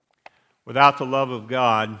Without the love of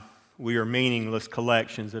God, we are meaningless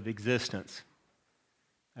collections of existence.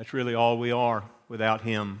 That's really all we are without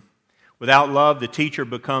Him. Without love, the teacher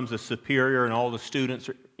becomes a superior and all the students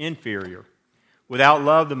are inferior. Without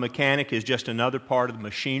love, the mechanic is just another part of the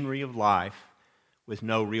machinery of life with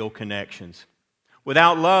no real connections.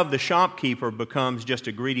 Without love, the shopkeeper becomes just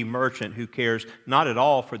a greedy merchant who cares not at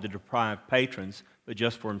all for the deprived patrons, but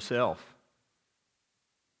just for himself.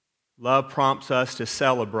 Love prompts us to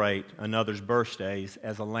celebrate another's birthdays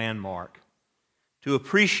as a landmark, to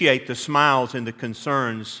appreciate the smiles and the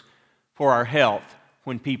concerns for our health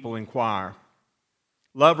when people inquire.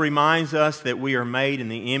 Love reminds us that we are made in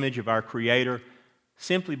the image of our Creator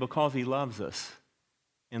simply because He loves us,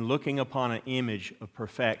 and looking upon an image of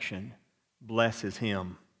perfection blesses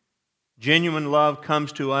Him. Genuine love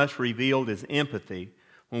comes to us revealed as empathy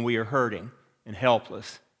when we are hurting and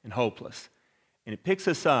helpless and hopeless. And it picks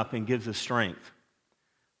us up and gives us strength.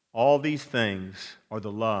 All these things are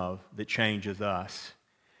the love that changes us.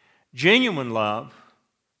 Genuine love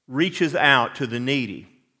reaches out to the needy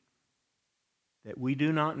that we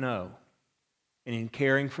do not know. And in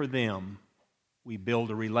caring for them, we build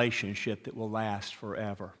a relationship that will last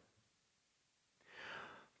forever.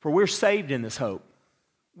 For we're saved in this hope.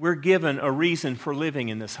 We're given a reason for living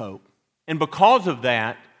in this hope. And because of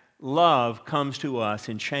that, love comes to us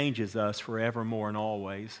and changes us forevermore and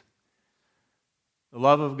always. The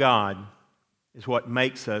love of God is what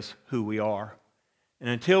makes us who we are. And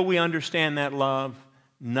until we understand that love,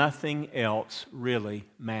 nothing else really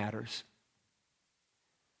matters.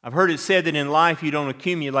 I've heard it said that in life you don't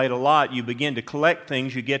accumulate a lot, you begin to collect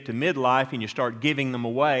things, you get to midlife and you start giving them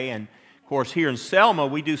away. And of course here in Selma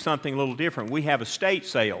we do something a little different. We have estate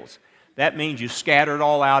sales. That means you scatter it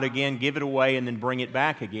all out again, give it away, and then bring it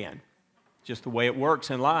back again. Just the way it works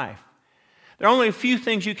in life. There are only a few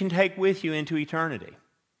things you can take with you into eternity.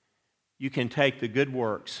 You can take the good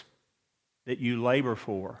works that you labor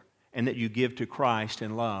for and that you give to Christ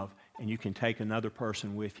in love, and you can take another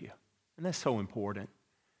person with you. And that's so important,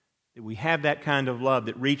 that we have that kind of love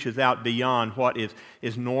that reaches out beyond what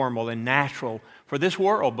is normal and natural for this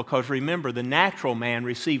world. Because remember, the natural man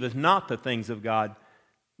receiveth not the things of God,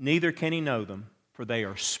 neither can he know them, for they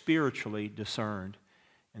are spiritually discerned.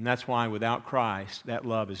 And that's why without Christ, that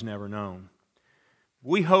love is never known.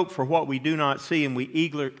 We hope for what we do not see, and we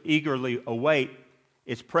eagerly await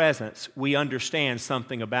its presence. We understand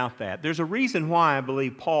something about that. There's a reason why I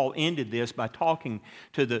believe Paul ended this by talking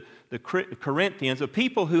to the Corinthians of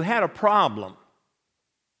people who had a problem.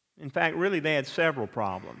 In fact, really they had several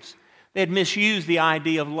problems. They had misused the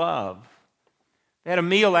idea of love. They had a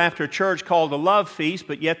meal after church called a love feast,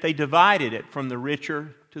 but yet they divided it from the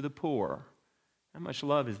richer to the poor. How much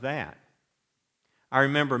love is that? I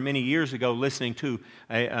remember many years ago listening to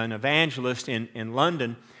an evangelist in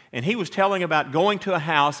London, and he was telling about going to a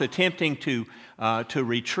house attempting to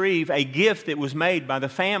retrieve a gift that was made by the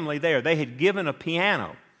family there. They had given a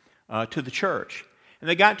piano to the church. And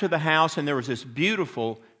they got to the house, and there was this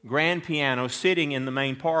beautiful grand piano sitting in the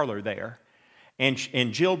main parlor there. And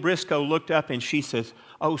Jill Briscoe looked up and she says,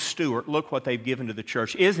 "Oh, Stuart, look what they've given to the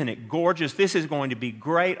church. Isn't it gorgeous? This is going to be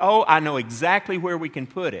great. Oh, I know exactly where we can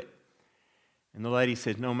put it." And the lady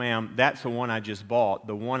said, "No, ma'am, that's the one I just bought.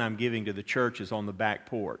 The one I'm giving to the church is on the back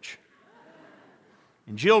porch."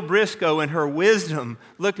 And Jill Briscoe, in her wisdom,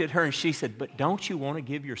 looked at her and she said, "But don't you want to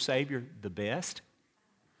give your Savior the best?"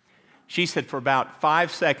 She said for about 5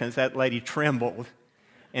 seconds that lady trembled,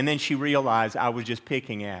 and then she realized I was just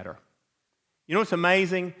picking at her. You know what's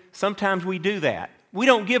amazing? Sometimes we do that. We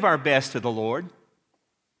don't give our best to the Lord,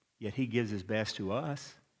 yet He gives His best to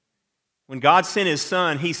us. When God sent His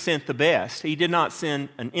Son, He sent the best. He did not send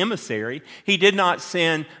an emissary. He did not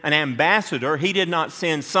send an ambassador. He did not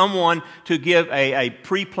send someone to give a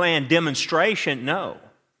pre-planned demonstration. No.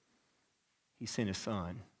 He sent His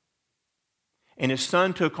Son. And His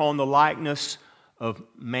Son took on the likeness of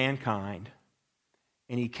mankind.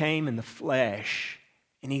 And He came in the flesh.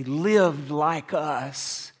 And He lived like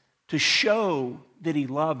us to show that He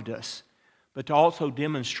loved us, but to also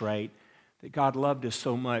demonstrate that God loved us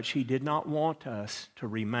so much He did not want us to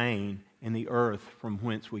remain in the earth from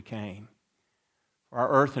whence we came. For our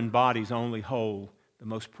earthen bodies only hold the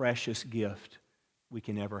most precious gift we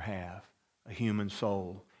can ever have, a human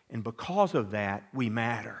soul. And because of that, we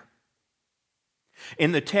matter.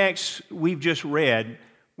 In the text we've just read,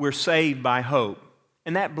 we're saved by hope.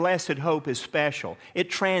 And that blessed hope is special. It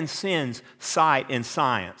transcends sight and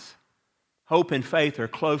science. Hope and faith are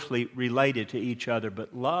closely related to each other,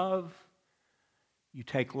 but love, you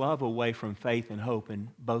take love away from faith and hope, and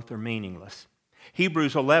both are meaningless.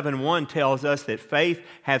 Hebrews 11:1 tells us that faith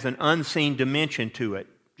has an unseen dimension to it.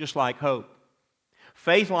 just like hope.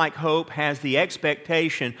 Faith, like hope, has the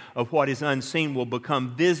expectation of what is unseen will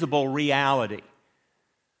become visible reality.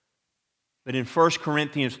 But in 1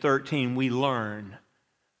 Corinthians 13, we learn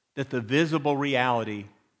that the visible reality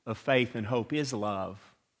of faith and hope is love.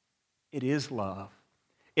 It is love.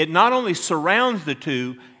 It not only surrounds the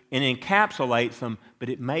two and encapsulates them, but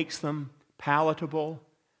it makes them palatable,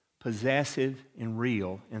 possessive, and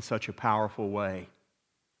real in such a powerful way.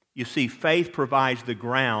 You see, faith provides the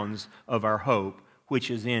grounds of our hope,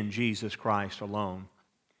 which is in Jesus Christ alone.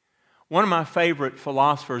 One of my favorite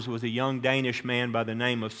philosophers was a young Danish man by the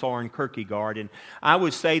name of Søren Kierkegaard, and I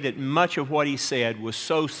would say that much of what he said was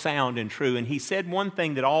so sound and true, and he said one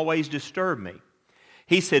thing that always disturbed me.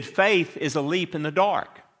 He said, faith is a leap in the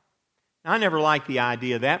dark. Now, I never liked the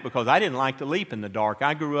idea of that because I didn't like to leap in the dark.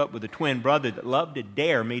 I grew up with a twin brother that loved to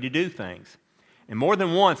dare me to do things. And more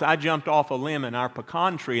than once, I jumped off a limb in our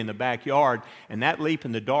pecan tree in the backyard, and that leap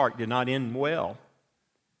in the dark did not end well.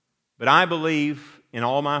 But I believe in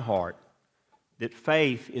all my heart that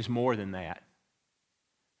faith is more than that.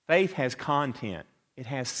 Faith has content. It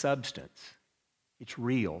has substance. It's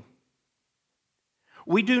real.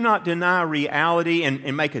 We do not deny reality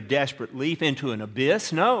and make a desperate leap into an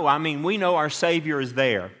abyss. No, we know our Savior is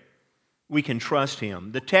there. We can trust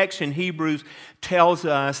Him. The text in Hebrews tells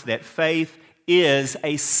us that faith is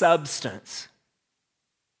a substance.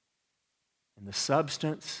 And the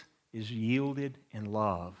substance is yielded in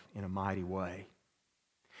love in a mighty way.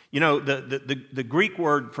 You know, the Greek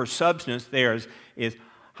word for substance there is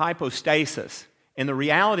hypostasis. And the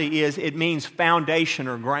reality is it means foundation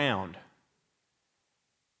or ground.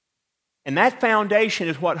 And that foundation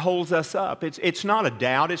is what holds us up. It's not a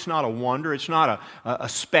doubt. It's not a wonder. It's not a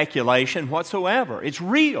speculation whatsoever. It's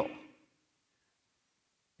real.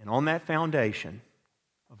 And on that foundation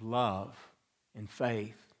of love and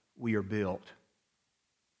faith, we are built.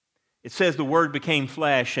 It says the Word became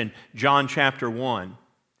flesh in John chapter 1.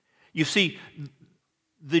 You see,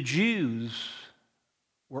 the Jews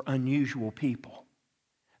were unusual people.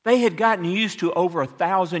 They had gotten used to over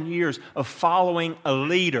 1,000 years of following a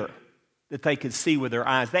leader that they could see with their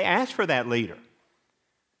eyes. They asked for that leader.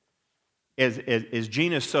 As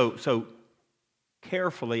Gina so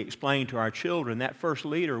carefully explained to our children, that first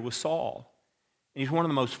leader was Saul. And he's one of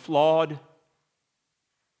the most flawed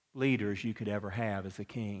leaders you could ever have as a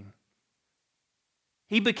king.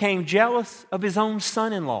 He became jealous of his own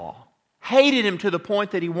son-in-law, hated him to the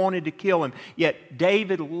point that he wanted to kill him. Yet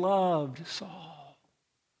David loved Saul.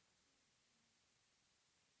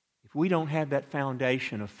 If we don't have that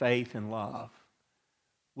foundation of faith and love,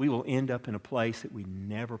 we will end up in a place that we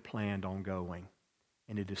never planned on going.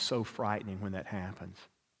 And it is so frightening when that happens.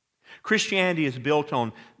 Christianity is built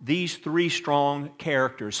on these three strong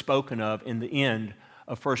characters spoken of in the end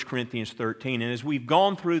of 1 Corinthians 13. And as we've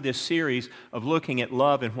gone through this series of looking at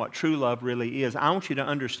love and what true love really is, I want you to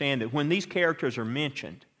understand that when these characters are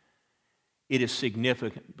mentioned, it is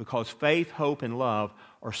significant because faith, hope, and love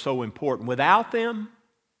are so important. Without them,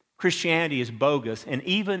 Christianity is bogus and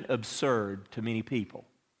even absurd to many people.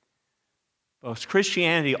 Because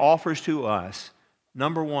Christianity offers to us,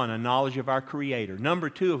 number one, a knowledge of our Creator. Number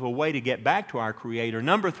two, of a way to get back to our Creator.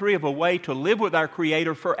 Number three, of a way to live with our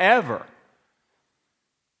Creator forever.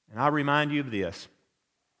 And I remind you of this.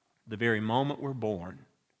 The very moment we're born,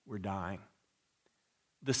 we're dying.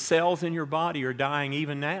 The cells in your body are dying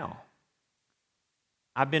even now.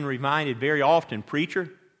 I've been reminded very often,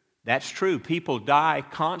 preacher, that's true. People die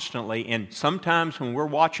constantly, and sometimes when we're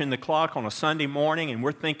watching the clock on a Sunday morning and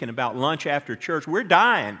we're thinking about lunch after church, we're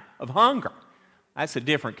dying of hunger. That's a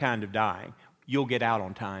different kind of dying. You'll get out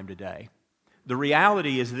on time today. The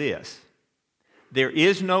reality is this. There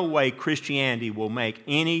is no way Christianity will make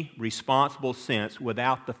any responsible sense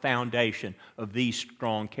without the foundation of these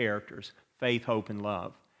strong characters, faith, hope, and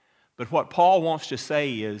love. But what Paul wants to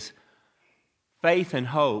say is faith and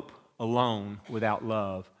hope alone without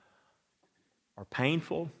love are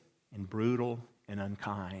painful and brutal and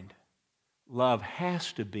unkind. Love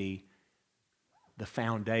has to be the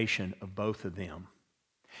foundation of both of them.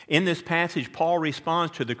 In this passage, Paul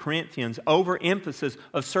responds to the Corinthians' overemphasis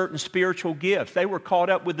of certain spiritual gifts. They were caught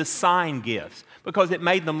up with the sign gifts because it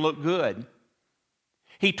made them look good.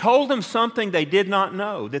 He told them something they did not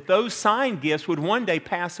know, that those sign gifts would one day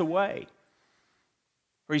pass away.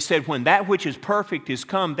 Or he said, when that which is perfect is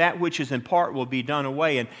come, that which is in part will be done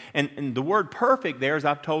away. And the word perfect there, as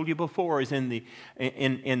I've told you before, is in the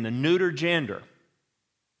neuter gender.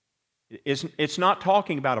 It's not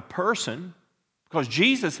talking about a person, because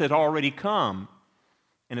Jesus had already come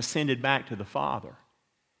and ascended back to the Father.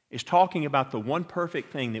 It's talking about the one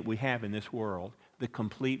perfect thing that we have in this world, the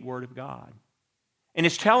complete Word of God. And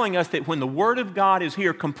it's telling us that when the Word of God is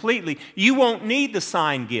here completely, you won't need the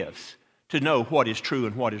sign gifts to know what is true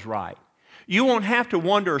and what is right. You won't have to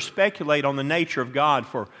wonder or speculate on the nature of God,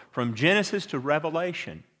 for from Genesis to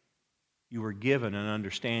Revelation, you were given an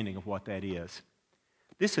understanding of what that is.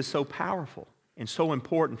 This is so powerful and so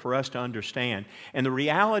important for us to understand. And the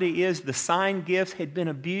reality is the sign gifts had been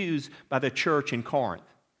abused by the church in Corinth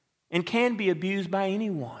and can be abused by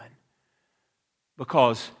anyone,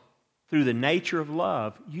 because through the nature of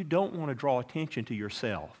love, you don't want to draw attention to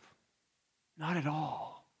yourself. Not at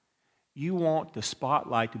all. You want the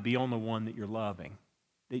spotlight to be on the one that you're loving,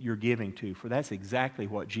 that you're giving to, for that's exactly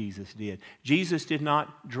what Jesus did. Jesus did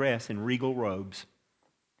not dress in regal robes.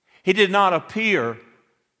 He did not appear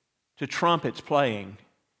to trumpets playing.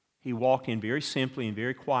 He walked in very simply and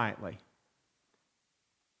very quietly,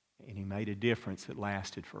 and He made a difference that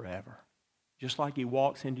lasted forever, just like He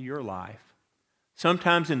walks into your life.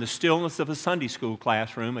 Sometimes in the stillness of a Sunday school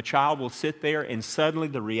classroom, a child will sit there and suddenly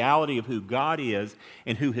the reality of who God is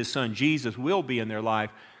and who His Son Jesus will be in their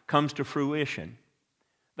life comes to fruition.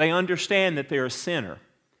 They understand that they're a sinner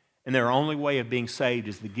and their only way of being saved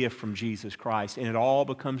is the gift from Jesus Christ, and it all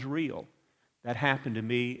becomes real. That happened to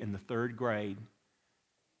me in the 3rd grade,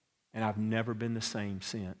 and I've never been the same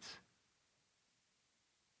since.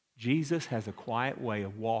 Jesus has a quiet way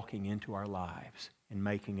of walking into our lives and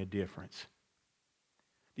making a difference.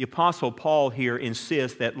 The Apostle Paul here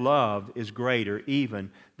insists that love is greater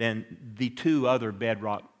even than the 2 other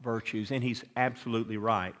bedrock virtues, and he's absolutely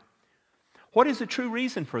right. What is the true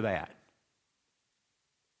reason for that?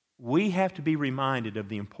 We have to be reminded of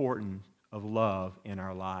the importance of love in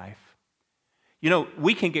our life. You know,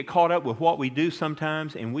 we can get caught up with what we do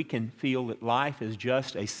sometimes, and we can feel that life is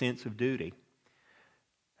just a sense of duty.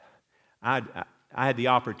 I had the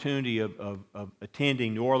opportunity of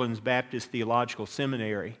attending New Orleans Baptist Theological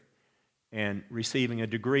Seminary and receiving a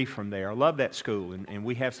degree from there. I love that school, and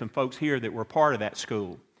we have some folks here that were part of that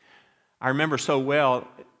school. I remember so well,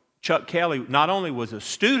 Chuck Kelly not only was a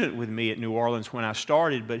student with me at New Orleans when I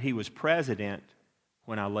started, but he was president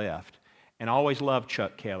when I left. And I always loved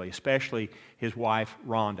Chuck Kelly, especially his wife,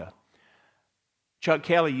 Rhonda. Chuck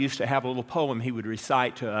Kelly used to have a little poem he would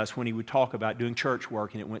recite to us when he would talk about doing church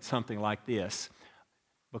work, and it went something like this.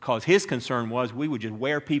 Because his concern was we would just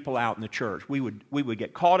wear people out in the church. We would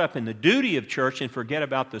get caught up in the duty of church and forget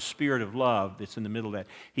about the spirit of love that's in the middle of that.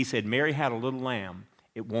 He said, Mary had a little lamb.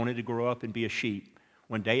 It wanted to grow up and be a sheep.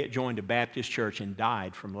 One day it joined a Baptist church and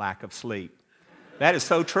died from lack of sleep. That is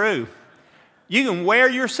so true. You can wear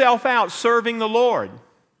yourself out serving the Lord.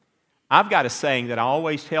 I've got a saying that I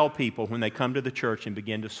always tell people when they come to the church and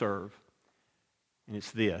begin to serve. And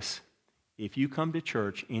it's this: if you come to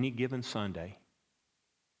church any given Sunday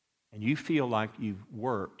and you feel like you've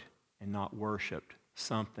worked and not worshiped,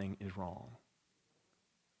 something is wrong.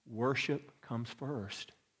 Worship comes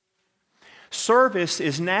first. Service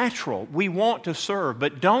is natural. We want to serve,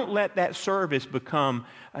 but don't let that service become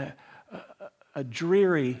a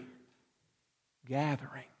dreary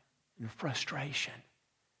gathering and frustration.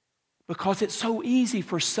 Because it's so easy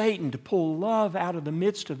for Satan to pull love out of the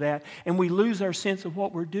midst of that, and we lose our sense of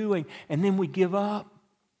what we're doing, and then we give up.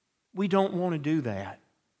 We don't want to do that.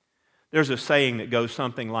 There's a saying that goes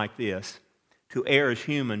something like this: to err is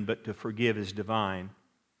human, but to forgive is divine.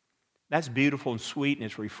 That's beautiful and sweet, and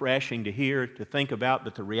it's refreshing to hear, to think about,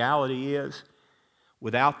 but the reality is,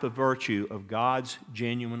 without the virtue of God's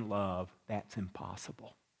genuine love, that's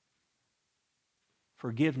impossible.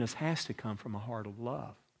 Forgiveness has to come from a heart of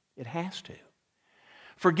love. It has to.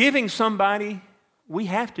 Forgiving somebody, we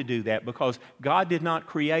have to do that because God did not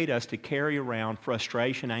create us to carry around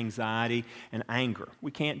frustration, anxiety, and anger.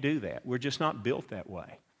 We can't do that. We're just not built that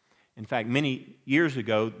way. In fact, many years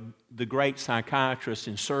ago, the great psychiatrist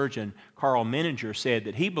and surgeon Carl Menninger said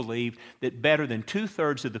that he believed that better than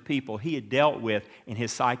 2/3 of the people he had dealt with in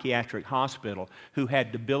his psychiatric hospital who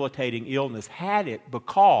had debilitating illness had it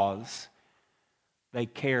because they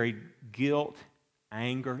carried guilt,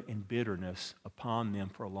 anger, and bitterness upon them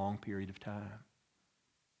for a long period of time.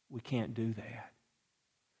 We can't do that.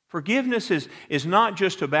 Forgiveness is not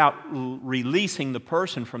just about releasing the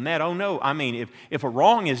person from that. Oh no, I mean, if a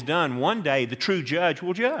wrong is done, one day the true judge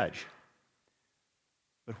will judge.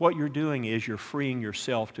 But what you're doing is you're freeing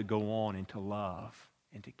yourself to go on and to love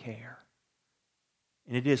and to care.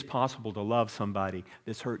 And it is possible to love somebody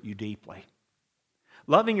that's hurt you deeply.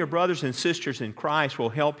 Loving your brothers and sisters in Christ will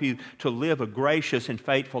help you to live a gracious and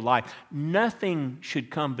faithful life. Nothing should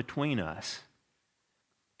come between us.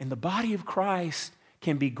 And the body of Christ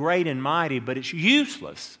can be great and mighty, but it's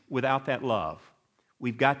useless without that love.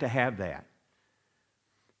 We've got to have that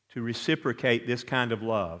to reciprocate this kind of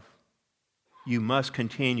love. you must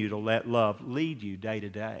continue to let love lead you day to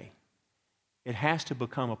day. It has to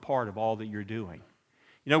become a part of all that you're doing.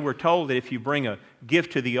 You know, we're told that if you bring a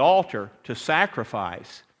gift to the altar to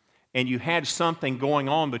sacrifice, and you had something going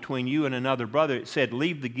on between you and another brother, it said,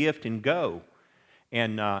 leave the gift and go.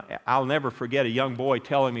 And I'll never forget a young boy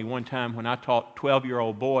telling me one time when I taught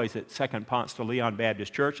 12-year-old boys at Second Ponce de Leon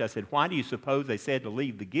Baptist Church, I said, why do you suppose they said to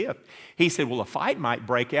leave the gift? He said, well, a fight might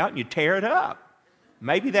break out and you tear it up.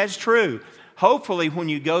 Maybe that's true. Hopefully, when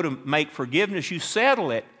you go to make forgiveness, you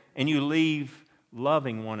settle it and you leave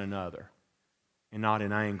loving one another and not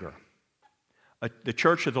in anger. The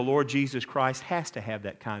church of the Lord Jesus Christ has to have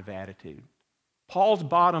that kind of attitude. Paul's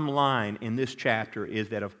bottom line in this chapter is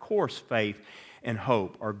that, of course, faith and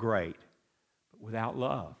hope are great, but without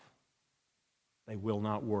love, they will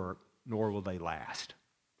not work, nor will they last.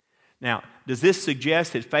 Now, does this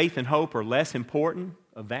suggest that faith and hope are less important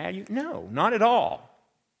of value? No, not at all.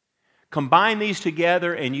 Combine these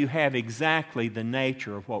together and you have exactly the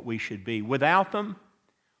nature of what we should be. Without them,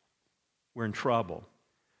 we're in trouble.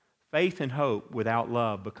 Faith and hope without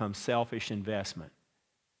love becomes selfish investment.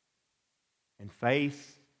 And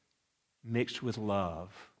faith mixed with love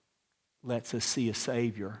lets us see a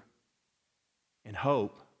Savior. And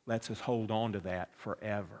hope lets us hold on to that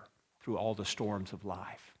forever through all the storms of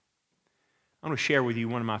life. I'm going to share with you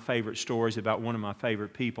one of my favorite stories about one of my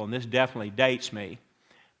favorite people, and this definitely dates me.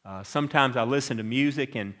 Sometimes I listen to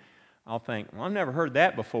music and I'll think, well, I've never heard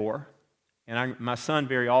that before. And my son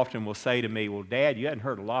very often will say to me, well, Dad, you hadn't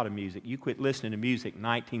heard a lot of music. You quit listening to music in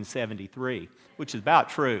 1973, which is about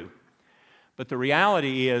true. But the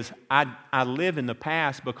reality is I live in the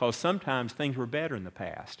past because sometimes things were better in the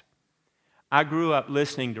past. I grew up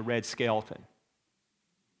listening to Red Skelton.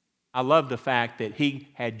 I love the fact that he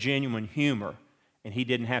had genuine humor and he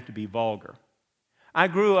didn't have to be vulgar. I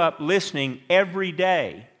grew up listening every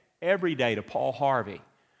day to Paul Harvey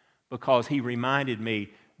because he reminded me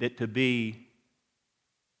that to be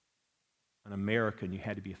an American, you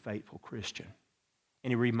had to be a faithful Christian. And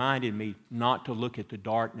he reminded me not to look at the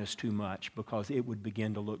darkness too much because it would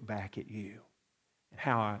begin to look back at you. And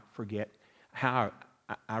how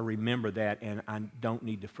I remember that, and I don't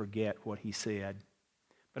need to forget what he said.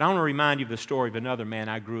 But I want to remind you of the story of another man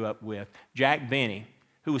I grew up with, Jack Benny,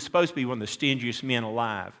 who was supposed to be one of the stingiest men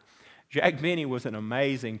alive. Jack Benny was an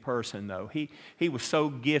amazing person, though. He was so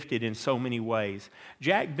gifted in so many ways.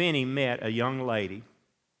 Jack Benny met a young lady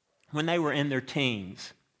when they were in their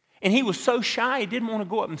teens. And he was so shy, he didn't want to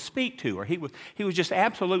go up and speak to her. He was just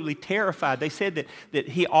absolutely terrified. They said that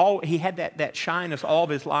he had that shyness all of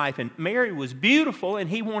his life. And Mary was beautiful, and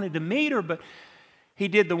he wanted to meet her, but he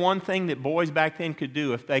did the one thing that boys back then could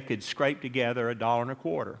do if they could scrape together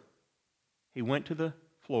 $1.25. He went to the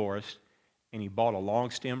florist, and he bought a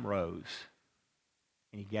long stem rose,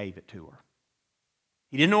 and he gave it to her.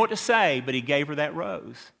 He didn't know what to say, but he gave her that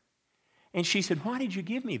rose. And she said, why did you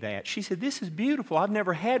give me that? She said, this is beautiful. I've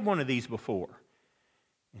never had one of these before.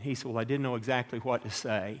 And he said, well, I didn't know exactly what to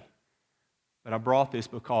say, but I brought this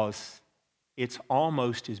because it's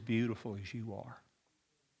almost as beautiful as you are.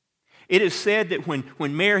 It is said that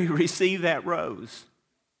when Mary received that rose,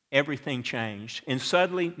 everything changed. And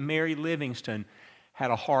suddenly, Mary Livingston had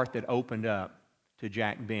a heart that opened up to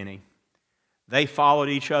Jack Benny. They followed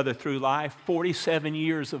each other through life, 47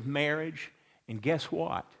 years of marriage, and guess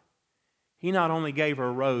what? He not only gave her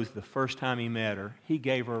a rose the first time he met her, he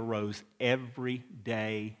gave her a rose every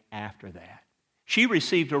day after that. She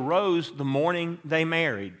received a rose the morning they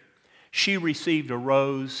married. She received a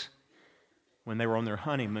rose when they were on their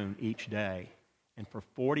honeymoon each day. And for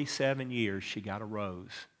 47 years, she got a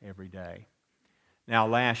rose every day. Now,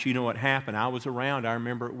 alas, you know what happened. I was around. I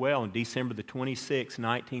remember it well. On December the 26th,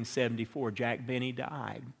 1974, Jack Benny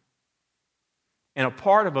died. And a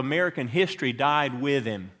part of American history died with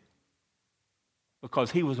him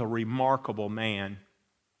because he was a remarkable man.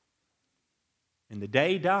 And the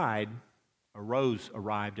day he died, a rose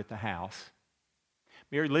arrived at the house.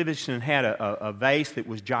 Mary Livingston had a vase that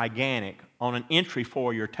was gigantic on an entry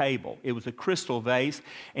foyer table. It was a crystal vase,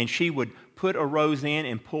 and she would put a rose in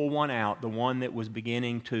and pull one out, the one that was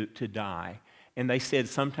beginning to die. And they said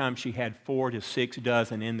sometimes she had 4 to 6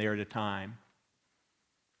 dozen in there at a time.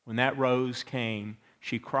 When that rose came,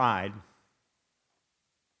 she cried.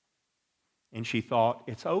 And she thought,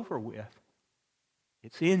 it's over with.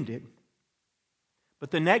 It's ended.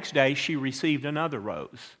 But the next day, she received another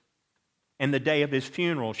rose. And the day of his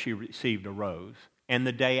funeral, she received a rose. And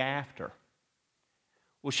the day after.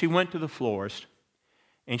 Well, she went to the florist,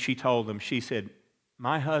 and she told him, she said,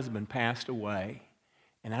 my husband passed away.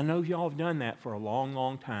 And I know y'all have done that for a long,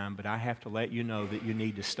 long time, but I have to let you know that you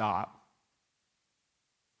need to stop.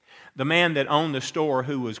 The man that owned the store,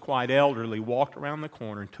 who was quite elderly, walked around the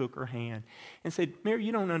corner and took her hand and said, "Mary,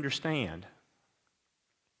 you don't understand.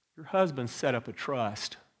 Your husband set up a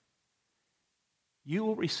trust. You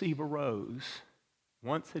will receive a rose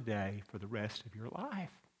once a day for the rest of your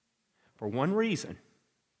life." For one reason: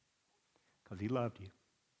 because he loved you.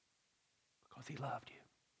 Because he loved you.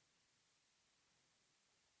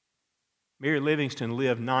 Mary Livingston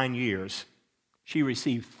lived 9 years. She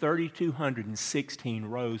received 3,216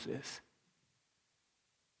 roses.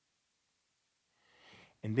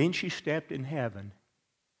 And then she stepped in heaven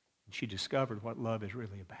and she discovered what love is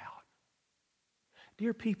really about.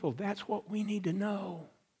 Dear people, that's what we need to know.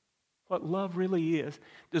 What love really is.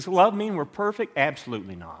 Does love mean we're perfect?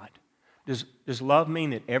 Absolutely not. Does love mean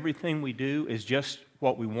that everything we do is just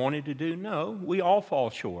what we wanted to do? No, we all fall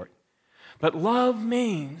short. But love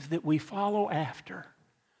means that we follow after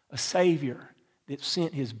a Savior that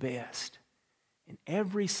sent His best. And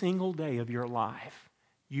every single day of your life,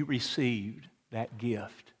 you received that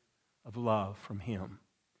gift of love from Him.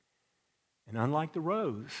 And unlike the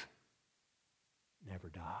rose, it never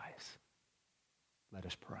dies. Let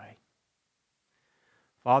us pray.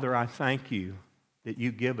 Father, I thank you that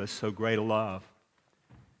you give us so great a love.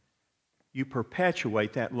 You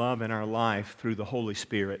perpetuate that love in our life through the Holy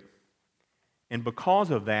Spirit. And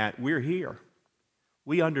because of that, we're here.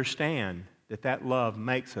 We understand that that love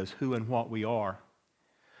makes us who and what we are.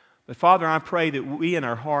 But Father, I pray that we in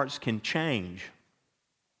our hearts can change.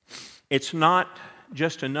 It's not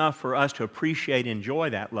just enough for us to appreciate and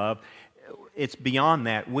enjoy that love. It's beyond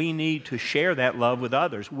that. We need to share that love with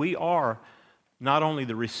others. We are not only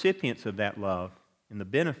the recipients of that love and the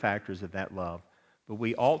benefactors of that love, but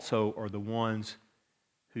we also are the ones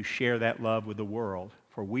who share that love with the world.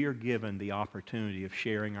 For we are given the opportunity of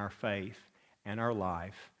sharing our faith and our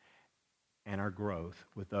life and our growth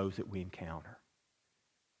with those that we encounter.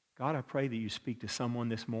 God, I pray that you speak to someone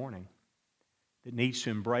this morning that needs to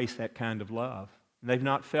embrace that kind of love. And they've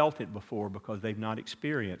not felt it before because they've not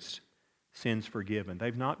experienced sins forgiven.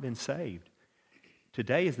 They've not been saved.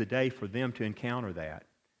 Today is the day for them to encounter that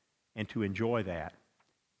and to enjoy that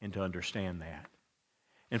and to understand that.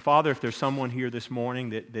 And Father, if there's someone here this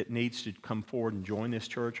morning that needs to come forward and join this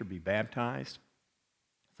church or be baptized,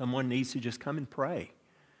 someone needs to just come and pray.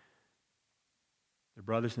 There are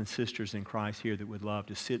brothers and sisters in Christ here that would love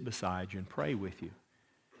to sit beside you and pray with you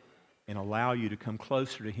and allow you to come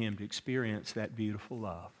closer to Him to experience that beautiful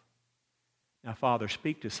love. Now, Father,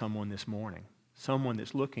 speak to someone this morning, someone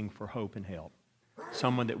that's looking for hope and help,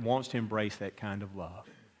 someone that wants to embrace that kind of love.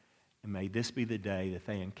 And may this be the day that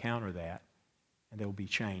they encounter that and they will be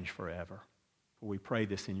changed forever. For we pray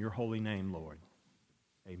this in your holy name, Lord.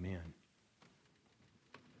 Amen.